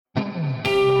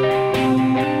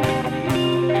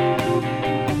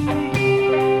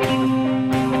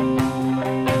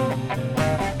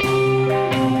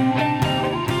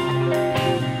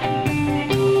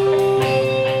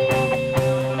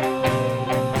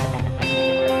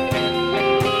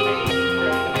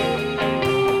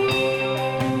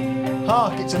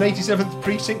It's an 87th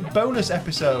Precinct bonus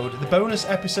episode. The bonus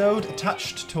episode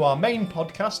attached to our main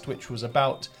podcast, which was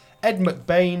about Ed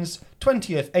McBain's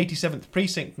 20th 87th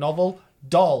Precinct novel,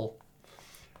 Doll.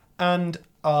 And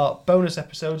our bonus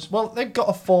episodes, well, they've got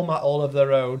a format all of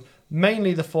their own.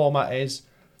 Mainly the format is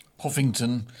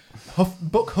Huffington.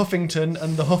 Buck Huffington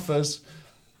and the Huffers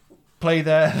play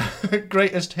their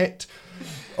greatest hit,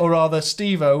 or rather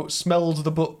Steve-O smells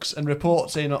the books and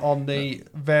reports in on the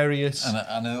various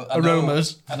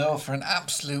aromas. I know for an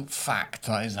absolute fact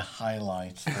that is a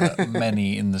highlight for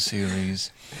many in the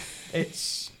series.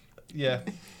 Yeah,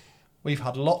 we've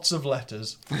had lots of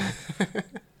letters.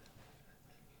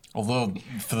 Although,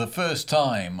 for the first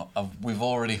time, we've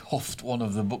already huffed one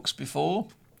of the books before,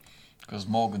 because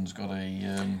Morgan's got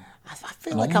a... I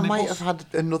feel like omnibus. I might have had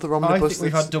another omnibus. I think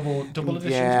we've had double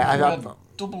editions. Yeah, I've had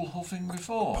double huffing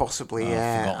before. Possibly,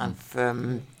 yeah.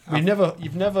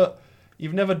 You've never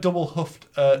double huffed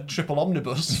triple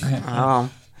omnibus. Oh.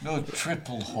 No,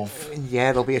 triple huff.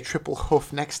 Yeah, there'll be a triple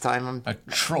huff next time. A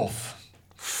truff.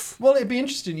 Well, it'd be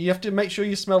interesting. You have to make sure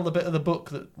you smell the bit of the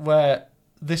book where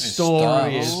this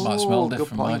story is. Might smell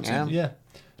different, point, yeah.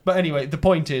 But anyway, the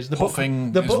point is the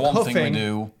huffing book is one huffing thing we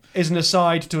do. Is an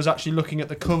aside to us actually looking at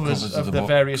the covers of the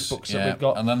various books that we've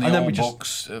got. And then the old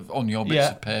books on your bits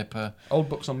of paper. Old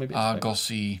books on my bits of paper.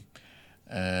 Argosy.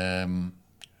 And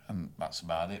that's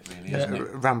about it, really, isn't it?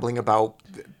 Rambling about...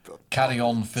 Carry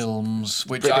On films,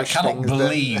 which British I cannot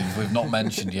believe we've not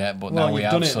mentioned yet, but now we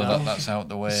have, so that's out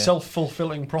the way.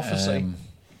 Self-fulfilling prophecy.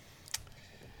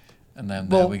 And then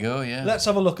there we go, yeah. Let's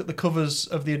have a look at the covers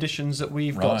of the editions that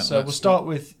we've got. So we'll start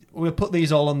with... We'll put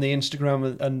these all on the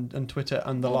Instagram and Twitter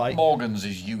and the like. Morgan's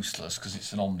is useless because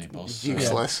it's an omnibus.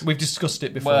 Useless. Yeah, we've discussed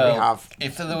it before. We have.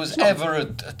 If there was ever a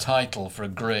title for a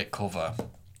great cover...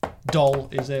 Doll,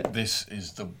 is it? This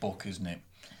is the book, isn't it?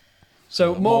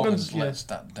 So Morgan's lets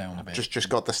that down a bit. Just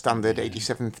got the standard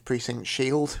 87th Precinct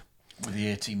shield. With the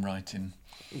A-team writing.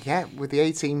 Yeah, with the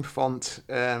A-team font,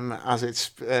 as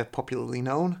it's popularly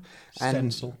known.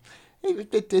 Stencil. And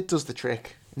it does the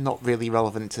trick. Not really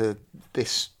relevant to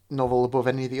this novel above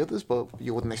any of the others, but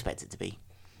you wouldn't expect it to be.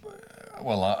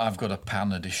 Well, I've got a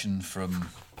pan edition from...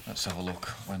 Let's have a look.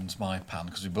 When's my pan?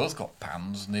 Because we both got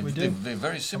pans, and they're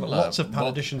very similar. Lots of pan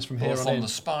editions from here on in. Both on the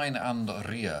spine and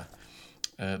rear.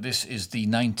 This is the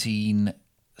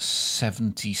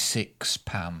 1976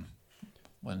 pan.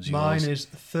 When's yours? Mine is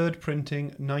third printing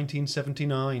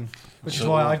 1979, which is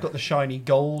why I've got the shiny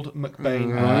gold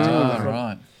McBain.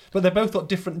 Right. But they've both got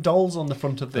different dolls on the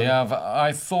front of them. They have.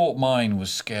 I thought mine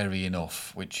was Scary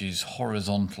Enough, which is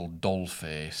horizontal doll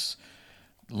face.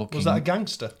 Was that a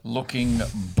gangster? Looking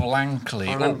blankly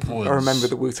upwards. I remember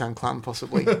the Wu-Tang Clan,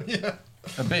 possibly. Yeah.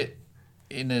 A bit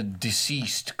in a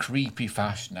deceased, creepy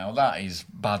fashion. Now, that is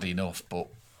bad enough, but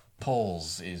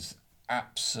Paul's is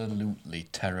absolutely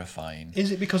terrifying.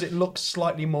 Is it because it looks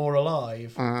slightly more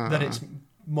alive that it's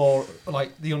more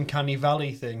like the Uncanny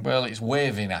Valley thing? Well, it's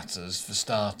waving at us, for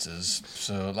starters,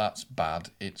 so that's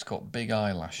bad. It's got big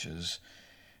eyelashes,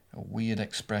 a weird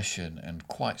expression, and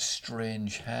quite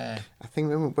strange hair. I think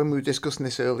when we were discussing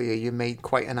this earlier, you made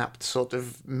quite an apt sort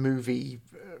of movie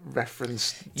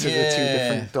reference to the two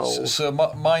different dolls. So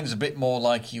mine's a bit more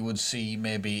like you would see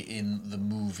maybe in the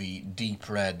movie Deep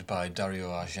Red by Dario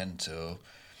Argento.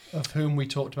 Of whom we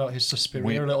talked about his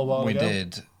Suspiria a little while ago. We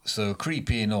did. So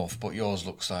creepy enough, but yours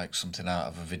looks like something out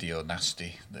of a video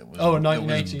nasty that was, that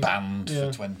was banned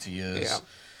for 20 years. Yeah.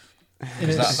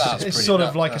 It's sort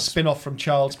of like a spin-off from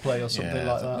Child's Play or something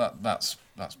like that. That's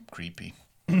creepy.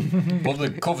 But the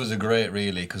covers are great,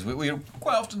 really, because we're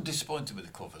quite often disappointed with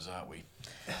the covers, aren't we?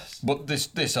 Yes. But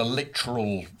this a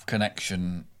literal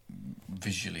connection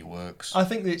visually works. I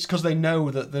think it's because they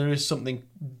know that there is something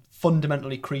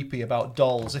fundamentally creepy about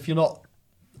dolls. If you're not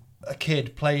a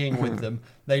kid playing with them,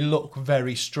 they look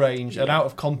very strange and out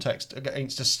of context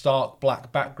against a stark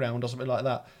black background or something like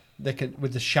that. They can,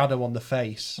 with the shadow on the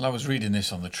face. Well, I was reading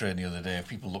this on the train the other day. If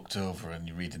people looked over and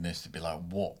you're reading this, they'd be like,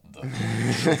 "What the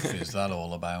truth is that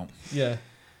all about?" Yeah.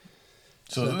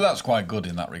 So that's quite good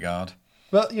in that regard.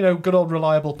 Well, good old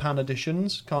reliable pan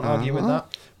editions. Can't argue with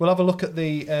that. We'll have a look at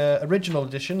the original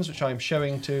editions, which I'm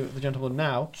showing to the gentleman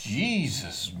now.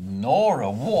 Jesus, Nora,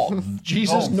 what?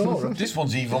 Jesus, Nora. This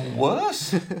one's even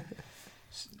worse.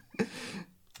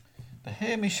 The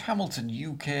Hamish Hamilton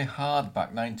UK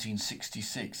hardback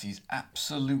 1966 is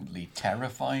absolutely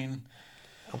terrifying.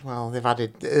 Well, they've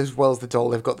added, as well as the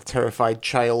doll, they've got the terrified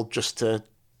child just to...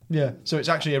 Yeah, so it's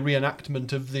actually a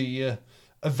reenactment of the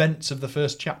events of the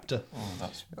first chapter.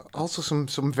 That's... Also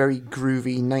some very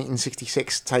groovy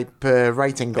 1966 type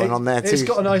writing going on there too. It's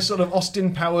got a nice sort of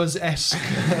Austin Powers-esque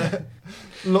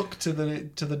look to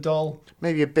the doll.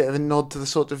 Maybe a bit of a nod to the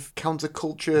sort of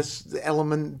counterculture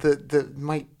element that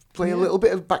might play a little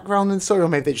bit of background in the story, or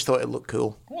maybe they just thought it looked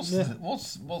cool. What's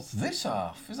this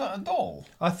half? Is that a doll?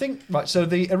 I think right. So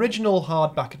the original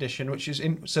hardback edition, which is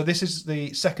in, so this is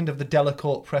the second of the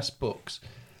Delacourt Press books.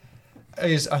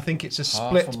 I think it's a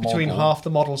split between half the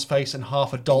model's face and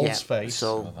half a doll's face.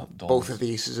 So both of the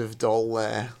uses of doll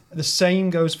there. The same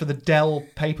goes for the Dell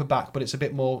paperback, but it's a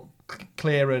bit more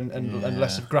clear and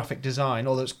less of graphic design.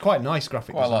 Although it's quite nice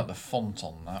graphic design. I like the font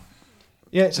on that.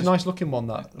 Yeah, it's a nice looking one.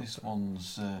 That this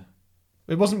one's.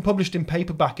 It wasn't published in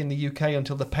paperback in the UK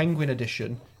until the Penguin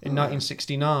edition in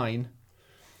 1969.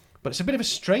 But it's a bit of a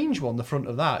strange one. The front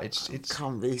of that, it's.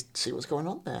 Can't really see what's going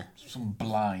on there. Some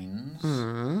blinds.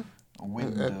 A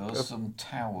window, some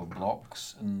tower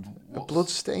blocks, and a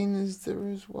bloodstain is there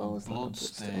as well? A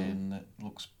bloodstain that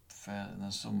looks fair, and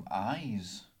there's some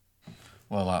eyes.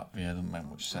 Well, that doesn't make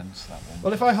much sense. That one.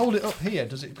 Well, if I hold it up here,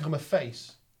 does it become a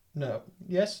face? No.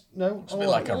 Yes. No. It's a bit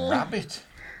like a rabbit.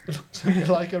 It looks a bit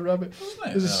like a rabbit.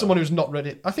 This is someone who's not read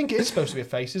it. I think it is supposed to be a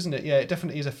face, isn't it? Yeah, it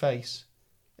definitely is a face.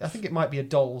 I think it might be a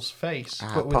doll's face,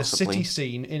 but with possibly. a city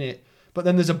scene in it. But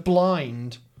then there's a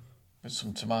blind with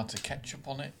some tomato ketchup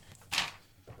on it.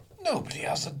 Nobody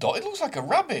has a doll. It looks like a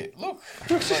rabbit. Look.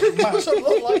 It doesn't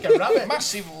look like a rabbit.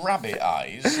 Massive rabbit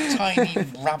eyes. Tiny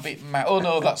rabbit mouth. Oh,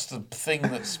 no, that's the thing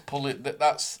that's pulling...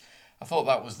 That's... I thought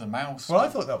that was the mouth. Well, I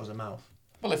thought that was a mouth.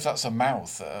 Well, if that's a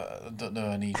mouth, I don't know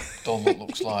any doll that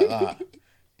looks like that.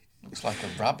 Looks like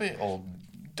a rabbit or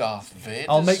Darth Vader.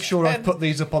 I'll make sure I put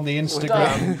these up on the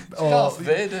Instagram or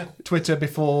Vader. Twitter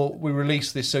before we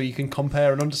release this so you can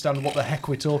compare and understand what the heck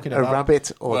we're talking about. A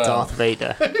rabbit or Darth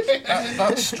Vader.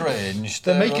 That's strange.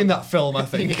 They're making that film, I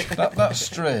think. That's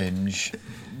strange.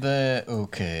 They're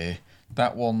okay.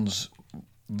 That one's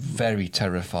very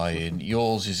terrifying.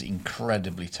 Yours is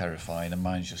incredibly terrifying and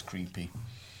mine's just creepy.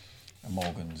 And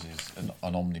Morgan's is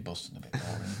an omnibus and a bit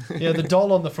boring. Yeah, the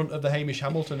doll on the front of the Hamish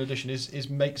Hamilton edition is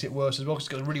makes it worse as well because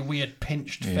it's got a really weird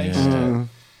pinched face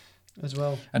as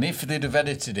well. And if they'd have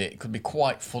edited it, it could be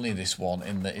quite funny, this one,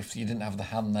 in that if you didn't have the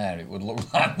hand there, it would look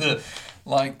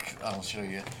like I'll show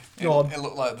you. It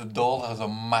looked like the doll has a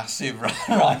massive right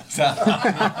hand.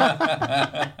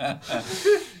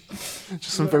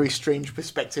 Just some very strange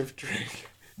perspective.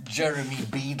 Jeremy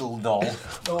Beadle doll.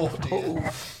 Oh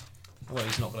dear. Well,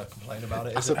 he's not going to complain about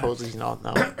it, I suppose he's not,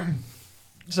 no.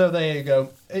 So there you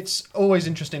go. It's always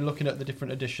interesting looking at the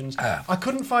different editions. I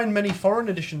couldn't find many foreign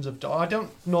editions of Doll. I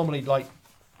don't normally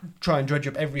try and dredge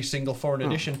up every single foreign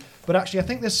edition, but actually I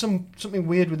think there's something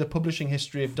weird with the publishing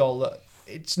history of Doll that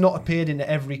it's not appeared in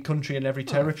every country and every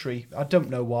territory. I don't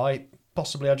know why.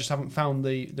 Possibly I just haven't found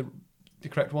the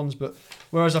correct ones. But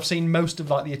whereas I've seen most of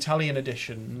the Italian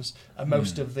editions and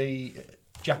most of the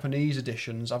Japanese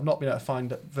editions, I've not been able to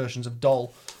find versions of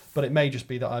Doll, but it may just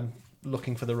be that I'm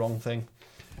looking for the wrong thing.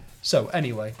 So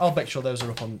anyway, I'll make sure those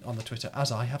are up on the Twitter,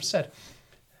 as I have said.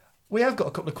 We have got a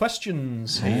couple of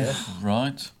questions here.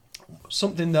 Right.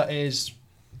 Something that is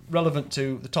relevant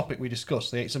to the topic we discussed,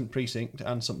 the 87th Precinct,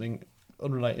 and something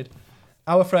unrelated.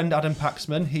 Our friend Adam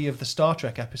Paxman, he of the Star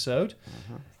Trek episode,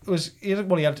 he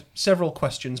had several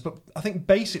questions, but I think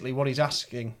basically what he's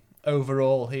asking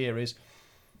overall here is,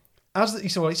 he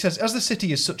says, as the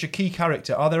city is such a key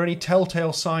character, are there any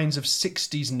telltale signs of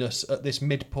 60s-ness at this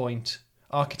midpoint?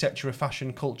 Architecture,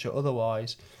 fashion, culture,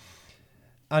 otherwise?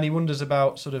 And he wonders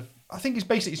about I think he's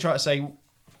basically trying to say...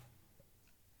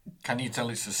 Can you tell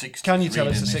it's the 60s? Can you tell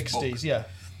it's the 60s, yeah.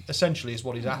 Essentially is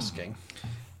what he's asking.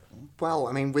 Well,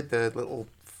 I mean, with the little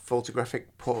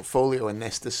photographic portfolio in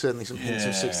this, there's certainly some hints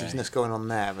of 60s-ness going on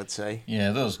there, I'd say.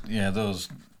 Yeah, those.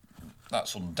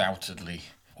 That's undoubtedly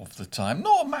of the time.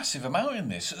 Not a massive amount in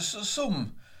this.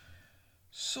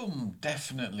 Some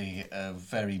definitely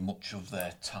very much of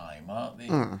their time, aren't they?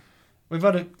 We've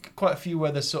had quite a few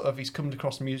where there's he's come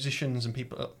across musicians and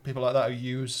people like that who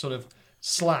use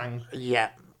slang.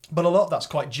 Yeah. But a lot of that's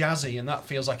quite jazzy, and that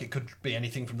feels like it could be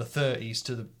anything from the 30s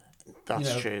to the...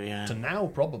 That's true, yeah. To now,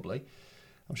 probably.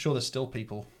 I'm sure there's still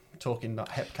people talking that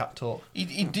Hepcat talk.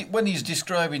 When he's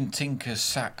describing Tinker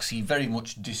Sax, he very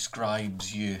much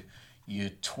describes your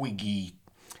twiggy...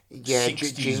 Yeah,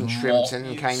 60s Gene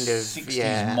Shrimpton kind of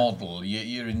 60s model.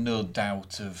 You're in no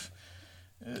doubt of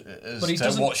as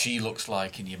to what she looks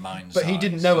like in your mind's eye. But he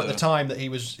didn't know at the time that he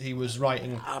was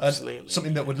writing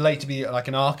something that would later be like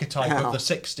an archetype of the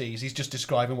 60s. He's just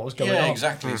describing what was going on. Yeah,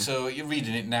 exactly. So you're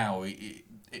reading it now.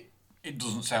 It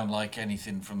doesn't sound like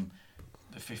anything from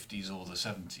the 50s or the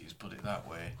 70s. Put it that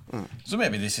way. So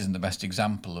maybe this isn't the best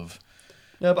example of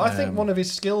No, but I think one of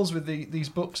his skills with these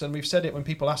books, and we've said it when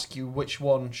people ask you which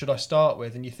one should I start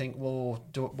with, and you think, well,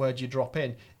 where do you drop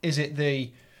in? Is it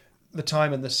the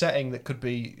time and the setting that could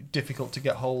be difficult to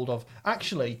get hold of?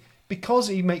 Actually, because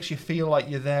he makes you feel like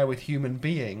you're there with human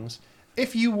beings,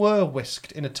 if you were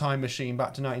whisked in a time machine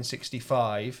back to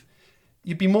 1965,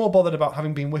 you'd be more bothered about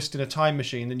having been whisked in a time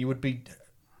machine than you would be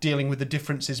dealing with the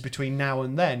differences between now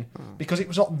and then, because it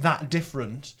was not that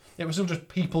different. It was still just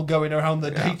people going around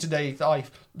their day-to-day life,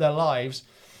 their lives.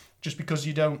 Just because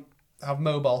you don't have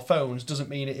mobile phones doesn't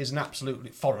mean it is an absolutely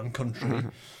foreign country.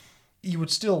 You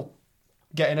would still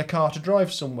get in a car to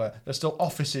drive somewhere. There's still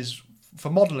offices for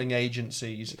modelling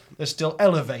agencies. There's still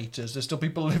elevators. There's still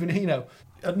people living, you know.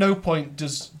 At no point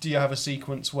do you have a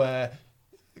sequence where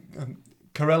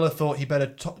Corella thought he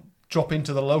better drop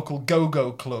into the local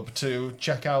go-go club to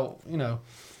check out, you know,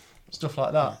 stuff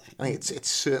like that. I think it's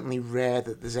certainly rare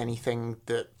that there's anything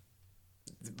that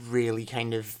really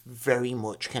kind of very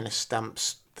much kind of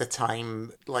stamps the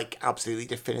time like absolutely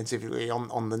definitively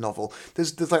on the novel.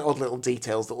 There's like odd little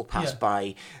details that will pass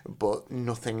by, but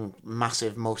nothing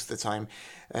massive most of the time.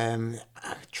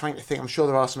 Trying to think, I'm sure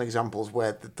there are some examples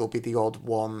where there'll be the odd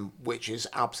one which is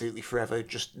absolutely forever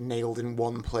just nailed in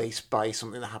one place by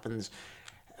something that happens.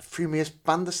 Frumious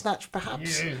Bandersnatch,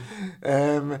 perhaps.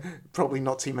 Probably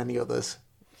not too many others.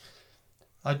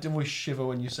 I always shiver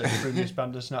when you say Frumious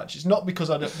Bandersnatch. It's not because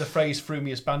the phrase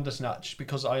Frumious Bandersnatch,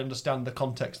 because I understand the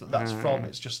context that's from.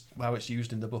 It's just how it's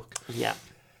used in the book. Yeah.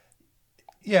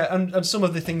 Yeah, and some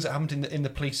of the things that happened in the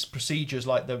police procedures,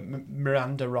 like the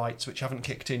Miranda rights, which haven't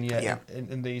kicked in yet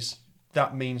in these,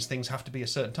 that means things have to be a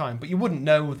certain time. But you wouldn't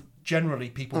know, generally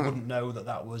people wouldn't know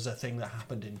that was a thing that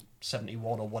happened in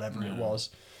 71 or whatever it was.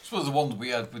 I suppose the ones we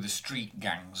had with the street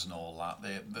gangs and all that,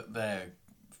 they're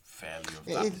fairly of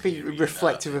that It'd be period,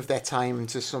 reflective of their time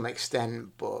to some extent,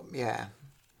 but yeah.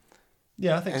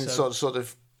 Yeah, I think so. And sort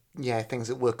of, things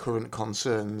that were current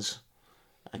concerns,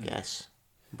 I guess.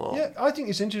 But yeah, I think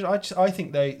it's interesting. I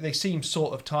think they seem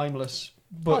sort of timeless,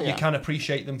 but you can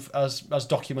appreciate them as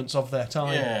documents of their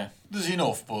time. Yeah, there's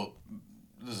enough, but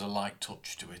there's a light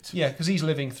touch to it. Yeah, because he's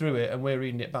living through it and we're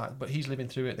reading it back, but he's living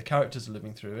through it. The characters are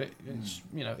living through it. It's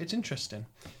it's interesting.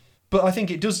 But I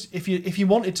think it does. If you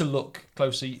wanted to look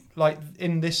closely, like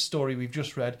in this story we've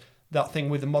just read, that thing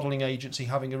with the modelling agency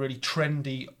having a really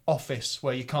trendy office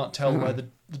where you can't tell where the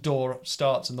door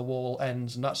starts and the wall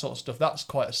ends and that sort of stuff. That's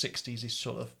quite a 60s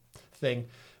sort of thing.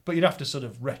 But you'd have to sort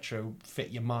of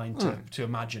retrofit your mind to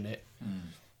imagine it.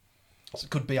 So it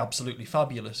could be absolutely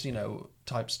fabulous,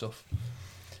 type stuff.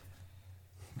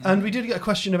 And we did get a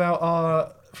question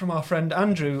from our friend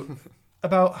Andrew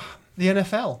about the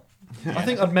NFL. I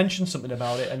think I'd mentioned something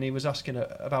about it, and he was asking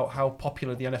about how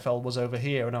popular the NFL was over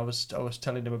here, and I was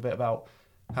telling him a bit about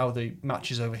how the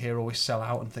matches over here always sell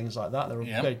out and things like that.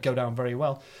 They go down very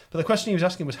well. But the question he was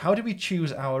asking was, how do we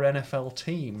choose our NFL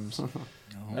teams?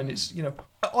 And it's,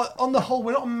 on the whole,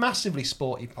 we're not a massively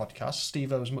sporty podcast.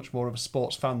 Steve-O is much more of a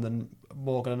sports fan than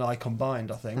Morgan and I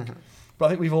combined, I think. But I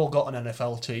think we've all got an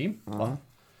NFL team.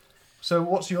 So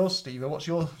what's yours, Steve-O? What's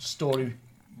your story?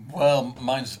 Well,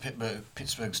 mine's the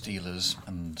Pittsburgh Steelers,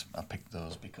 and I picked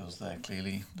those because they're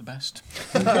clearly the best.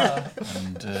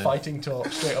 And, fighting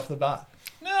talk straight off the bat.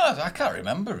 No, I can't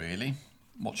remember really.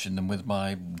 Watching them with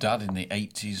my dad in the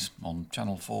 80s on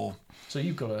Channel 4. So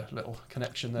you've got a little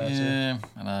connection there too. Yeah,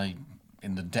 and I,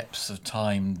 in the depths of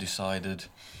time, decided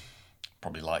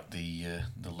probably like the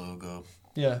logo.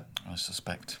 Yeah. I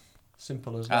suspect.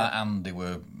 Simple as that. And they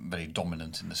were very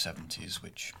dominant in the 70s,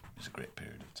 which is a great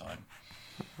period of time.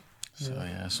 So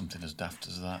yeah, something as daft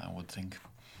as that, I would think.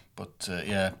 But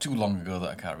too long ago that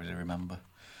I can't really remember.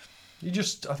 I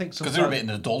think because they were a bit in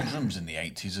the doldrums in the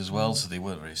 80s as well, so they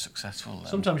weren't very successful then.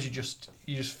 Sometimes you just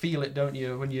feel it, don't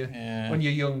you, when you're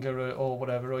younger or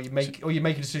whatever, or you make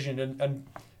a decision and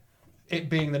it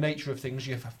being the nature of things,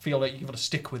 you feel like you've got to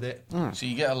stick with it. So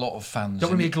you get a lot of fans.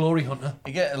 Don't want to be a glory hunter.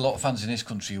 You get a lot of fans in this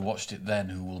country who watched it then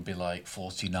who will be like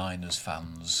 49ers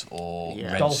fans or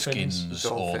Redskins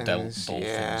or Dolphins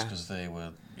because they were,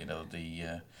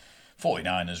 the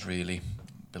 49ers really,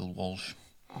 Bill Walsh.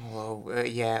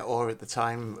 Although, or at the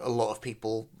time, a lot of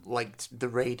people liked the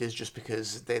Raiders just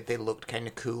because they looked kind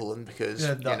of cool and because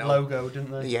logo,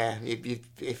 didn't they? Yeah,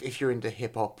 if you're into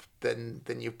hip hop, then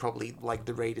you probably like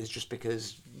the Raiders just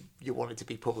because you want it to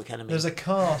be Public Enemy. There's a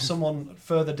car, someone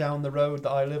further down the road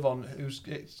that I live on,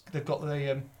 they've got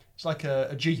it's like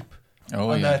a Jeep.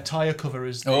 And their tyre cover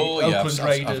is the Oakland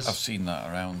Raiders. I've seen that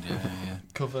around. Yeah.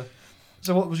 Cover.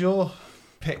 So what was your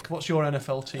pick? What's your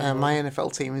NFL team? My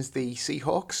NFL team is the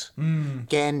Seahawks.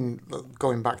 Again,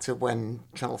 going back to when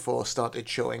Channel 4 started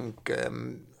showing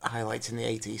highlights in the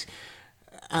 80s,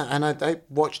 And I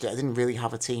watched it. I didn't really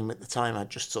have a team at the time. I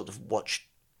just sort of watched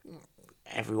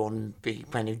everyone be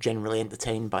kind of generally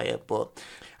entertained by it. But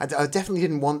I definitely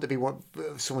didn't want to be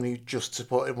someone who just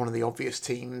supported one of the obvious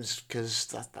teams, because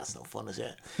that's no fun, is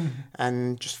it?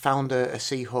 And just found a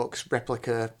Seahawks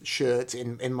replica shirt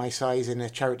in my size in a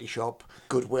charity shop.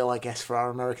 Goodwill, I guess, for our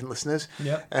American listeners.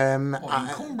 Yeah. In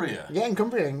Cumbria? Yeah, in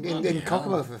Cumbria, in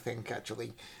Cockermouth, I think,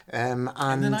 actually. And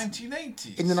in the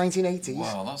 1980s? In the 1980s.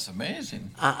 Wow, that's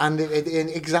amazing. And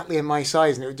it exactly in my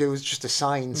size, and it was just a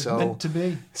sign. So meant to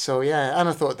be. So, yeah, and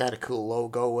I thought they had a cool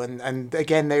logo. And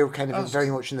again, they were kind of very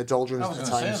much in the doldrums at the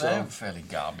time. They were fairly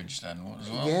garbage then as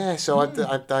well. Yeah, so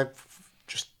I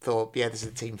just thought, yeah, this is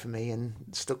a team for me, and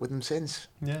stuck with them since.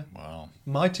 Yeah. Wow.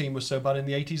 My team was so bad in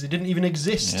the 80s, they didn't even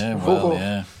exist. Yeah, well,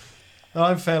 yeah.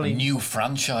 I'm fairly... A new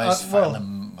franchise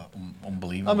fan,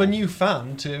 unbelievable. I'm a new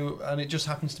fan too, and it just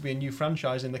happens to be a new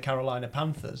franchise in the Carolina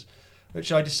Panthers,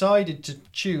 which I decided to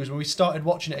choose when we started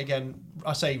watching it again.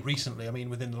 I say recently, I mean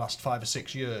within the last 5 or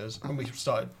 6 years, when we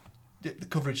started, the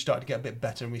coverage started to get a bit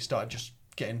better, and we started just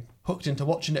getting hooked into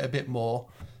watching it a bit more.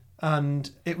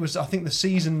 And it was, I think, the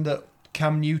season that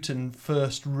Cam Newton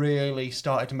first really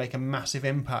started to make a massive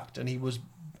impact, and he was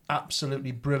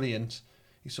absolutely brilliant.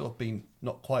 He's sort of been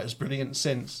not quite as brilliant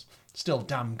since, still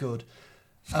damn good.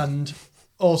 And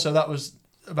also that was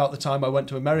about the time I went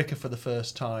to America for the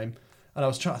first time, and I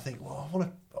was trying to think, well, I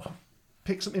want to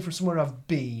pick something from somewhere I've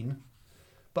been,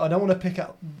 but I don't want to pick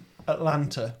out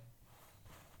Atlanta,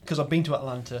 because I've been to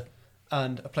Atlanta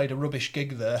and I played a rubbish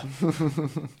gig there.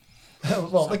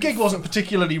 Well, the gig wasn't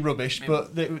particularly rubbish,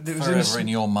 but it was forever in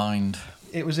your mind.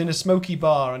 It was in a smoky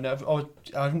bar, and I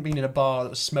haven't been in a bar that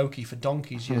was smoky for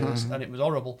donkey's years, and it was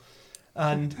horrible.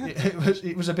 And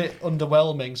it was a bit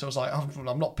underwhelming, so I was like,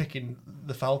 I'm not picking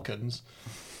the Falcons.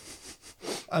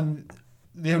 And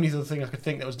the only other thing I could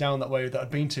think that was down that way that I'd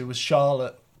been to was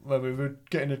Charlotte, where we were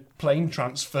getting a plane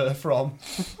transfer from.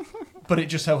 But it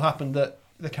just so happened that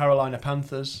the Carolina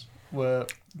Panthers were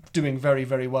doing very,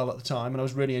 very well at the time, and I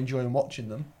was really enjoying watching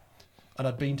them. And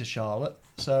I'd been to Charlotte,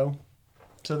 so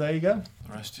there you go.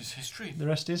 The rest is history. The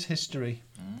rest is history,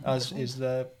 as is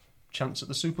their chance at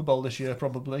the Super Bowl this year,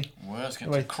 probably. Well, it's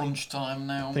getting to crunch time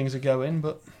now. Things are going,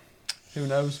 but who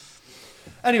knows?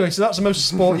 Anyway, so that's the most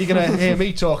sport you're going to hear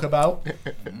me talk about.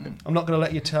 I'm not going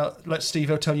to let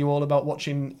Steve-O tell you all about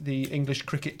watching the English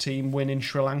cricket team win in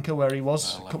Sri Lanka, where he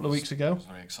was a couple of weeks ago. It was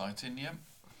very exciting, yeah.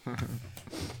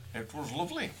 It was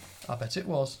lovely. I bet it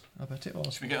was.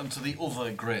 Should we get on to the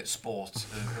other great sport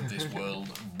of this world,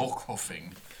 book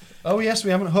huffing? Oh yes,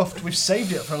 we haven't huffed. We've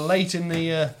saved it for late in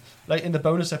the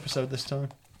bonus episode this time.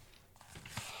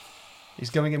 He's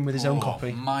going in with his own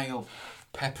copy. Mild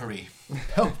peppery.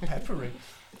 Oh, peppery.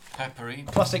 Peppery.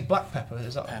 Classic black pepper,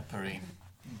 is that? Peppery.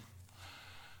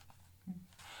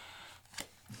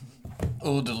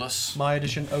 Odorless. My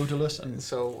edition, odorless. And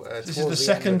so this is the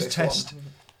second test.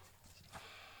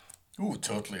 Ooh,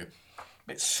 totally. A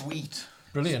bit sweet.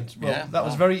 Brilliant. Well, yeah, that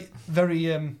was very,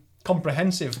 very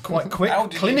comprehensive, quite quick,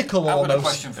 clinical almost. I've got a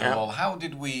question for you all. How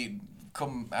did we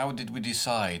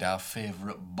decide our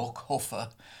favourite book huffer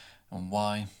and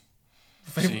why?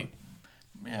 See,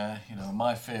 yeah,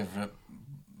 my favourite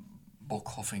Buck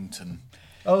Huffington.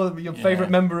 Oh, your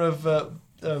favourite member of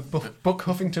Buck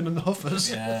Huffington and the Huffers.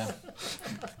 Yeah,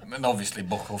 and obviously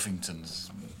Buck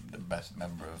Huffington's the best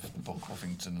member of Buck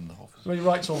Huffington and the Huffers. Well, he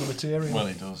writes all the material. Well,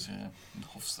 he does, yeah. And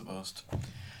huffs the most.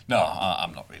 No,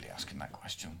 I'm not really asking that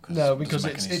question. No, because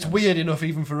it's weird enough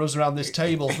even for us around this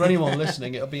table. For anyone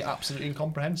listening, it'll be absolutely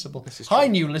incomprehensible. Hi,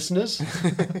 new listeners.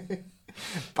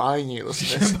 Bye, new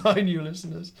listeners. Bye, new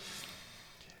listeners.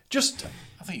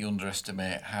 I think you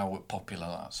underestimate how popular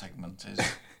that segment is.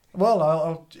 Well,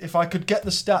 I'll, if I could get the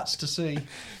stats to see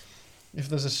if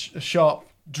there's a sharp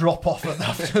drop off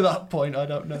after that point, I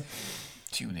don't know.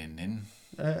 Tune in.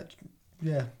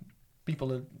 Yeah,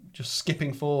 people are just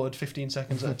skipping forward 15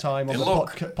 seconds at a time on the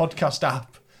podcast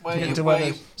app to get to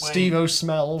where Steve-O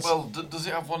smells. Well, does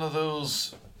it have one of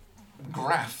those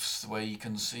graphs where you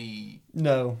can see?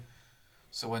 No.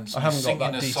 So when someone's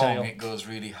singing a song, it goes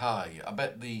really high. I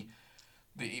bet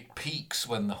it peaks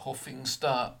when the huffing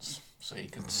starts, so you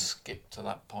can skip to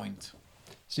that point.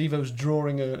 Steve-O's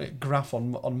drawing a graph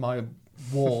on my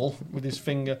wall with his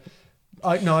finger.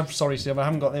 I'm sorry, Steve, I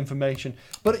haven't got the information.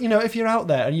 But, if you're out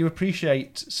there and you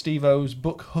appreciate Steve-O's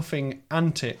book huffing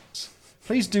antics,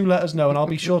 please do let us know, and I'll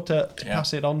be sure to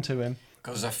pass it on to him.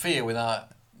 Because I fear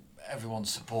without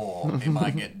everyone's support, it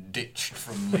might get ditched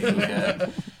from the...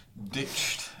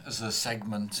 ditched as a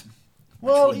segment,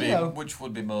 which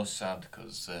would be most sad,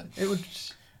 because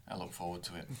I look forward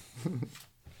to it.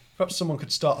 Perhaps someone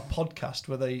could start a podcast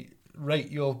where they rate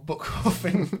your book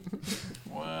huffing.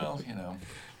 Well, you know,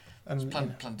 And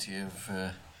plenty of.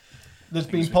 there's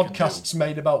been things we can podcasts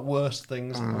made about worse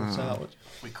things.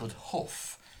 We could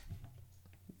huff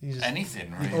He's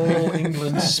anything, really. All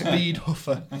England speed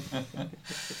huffer.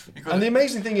 You could And the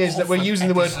amazing thing is that we're huff an using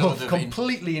the word episode huff of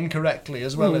completely incorrectly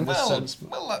as well in this sense.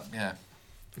 Yeah.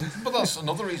 But that's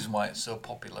another reason why it's so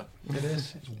popular. It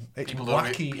is. It's People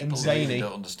wacky and people zany. really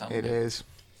don't understand It is.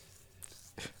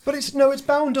 But it's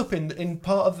bound up in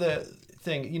part of the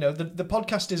thing. You know, the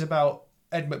podcast is about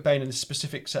Ed McBain and a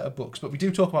specific set of books, but we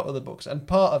do talk about other books, and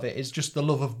part of it is just the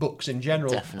love of books in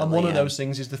general. Definitely, and one of yeah. those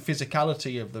things is the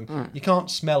physicality of them. You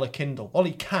can't smell a Kindle. Well,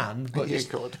 you can, but You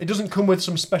could. it doesn't come with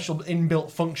some special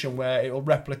inbuilt function where it will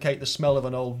replicate the smell of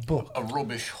an old book. A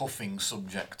rubbish huffing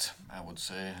subject, I would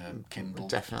say. Kindle.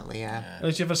 Definitely, yeah.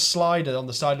 And you have a slider on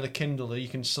the side of the Kindle that you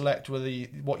can select whether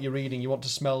what you're reading you want to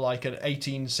smell like an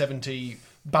 1870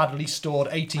 badly stored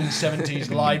 1870s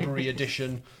library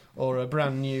edition or a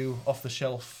brand new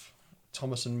off-the-shelf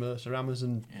Thomas and Mercer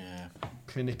Amazon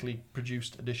clinically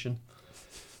produced edition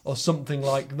or something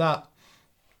like that.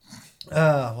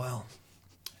 Well,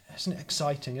 isn't it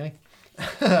exciting, eh?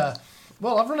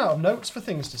 Well, I've run out of notes for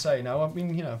things to say now. I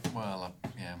mean, you know. Well,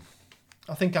 yeah.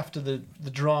 I think after the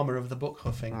drama of the book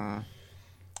huffing,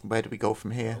 Where do we go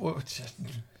from here?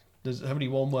 there's only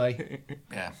one way.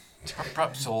 Yeah.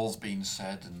 Perhaps all's been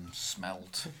said and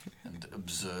smelt and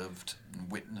observed and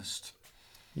witnessed.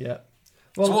 Yeah.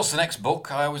 So what's the next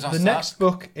book? I always ask The that. next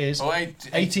book is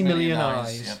 80 Million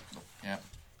Eyes. Yep. Yeah.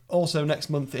 Also, next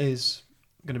month is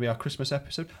going to be our Christmas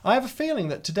episode. I have a feeling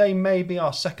that today may be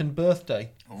our second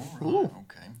birthday. Oh, right.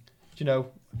 Okay. You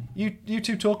know, you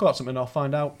two talk about something, I'll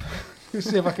find out.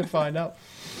 See if I can find out.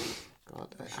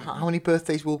 God, how many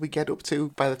birthdays will we get up to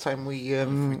by the time we...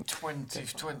 20,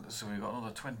 so we've got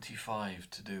another 25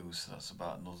 to do, so that's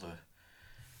about another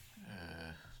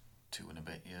 2 and a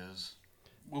bit years.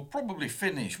 We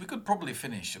could probably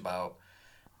finish about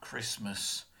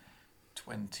Christmas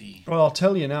 2020. Well, I'll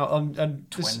tell you now, and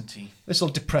this will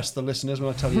depress the listeners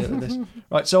when I tell you this.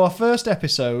 Right, so our first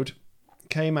episode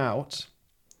came out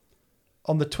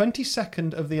on the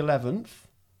 22nd of the 11th,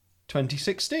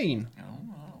 2016. Oh,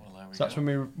 well, there we So that's go.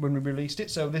 when we released it.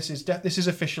 So this is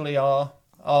officially our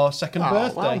second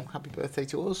birthday. Wow. Happy birthday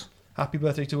to us. Happy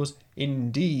birthday to us,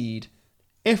 indeed.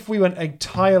 If we went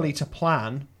entirely to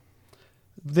plan,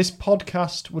 this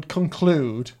podcast would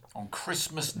conclude... On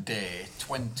Christmas Day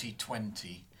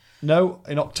 2020. No,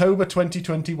 in October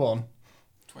 2021.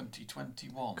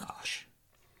 2021. Gosh.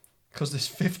 Because there's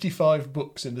 55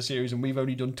 books in the series and we've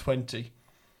only done 20.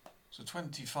 So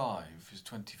 25 is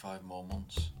 25 more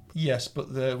months. Yes, but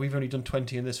we've only done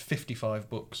 20 and there's 55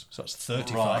 books. So that's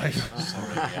 35. Right.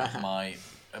 Sorry, yeah, my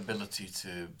ability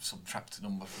to subtract a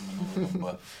number from another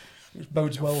number Which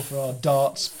bodes well for our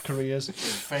darts careers.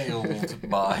 failed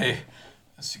by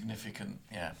a significant...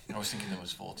 Yeah, I was thinking there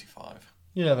was 45.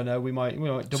 You never know, we might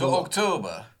double So up.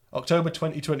 October... October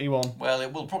 2021. Well,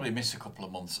 it will probably miss a couple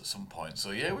of months at some point.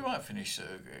 So yeah, we might finish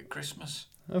Christmas.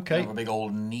 Okay. Have a big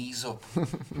old knees up.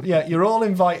 Yeah, you're all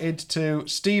invited to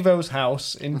Steve-O's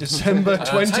house in December And I'll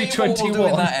tell you what we'll do in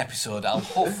 2021. that episode. I'll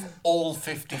huff all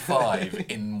 55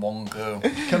 in one go.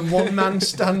 Can one man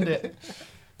stand it?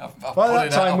 I've By put that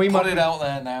it time, out, we I've might put it be- out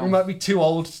there now. We might be too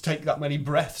old to take that many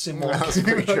breaths in one. That's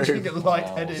pretty We might true. get Well,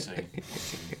 lightheaded. we'll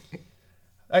see.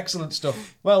 Excellent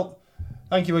stuff. Well,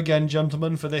 thank you again,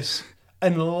 gentlemen, for this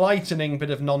enlightening bit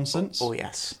of nonsense. Oh,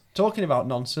 yes. Talking about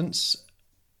nonsense,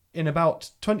 in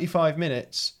about 25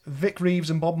 minutes, Vic Reeves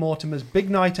and Bob Mortimer's Big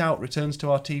Night Out returns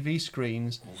to our TV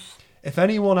screens. If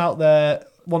anyone out there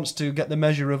wants to get the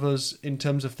measure of us in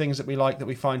terms of things that we like, that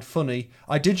we find funny,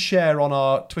 I did share on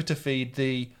our Twitter feed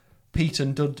the Pete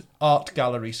and Dud art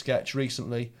gallery sketch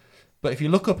recently. But if you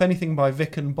look up anything by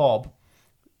Vic and Bob,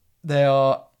 they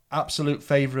are absolute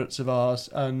favourites of ours,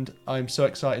 and I'm so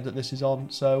excited that this is on.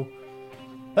 So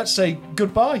let's say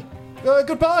goodbye.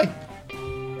 Goodbye.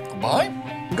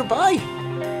 Goodbye. Goodbye.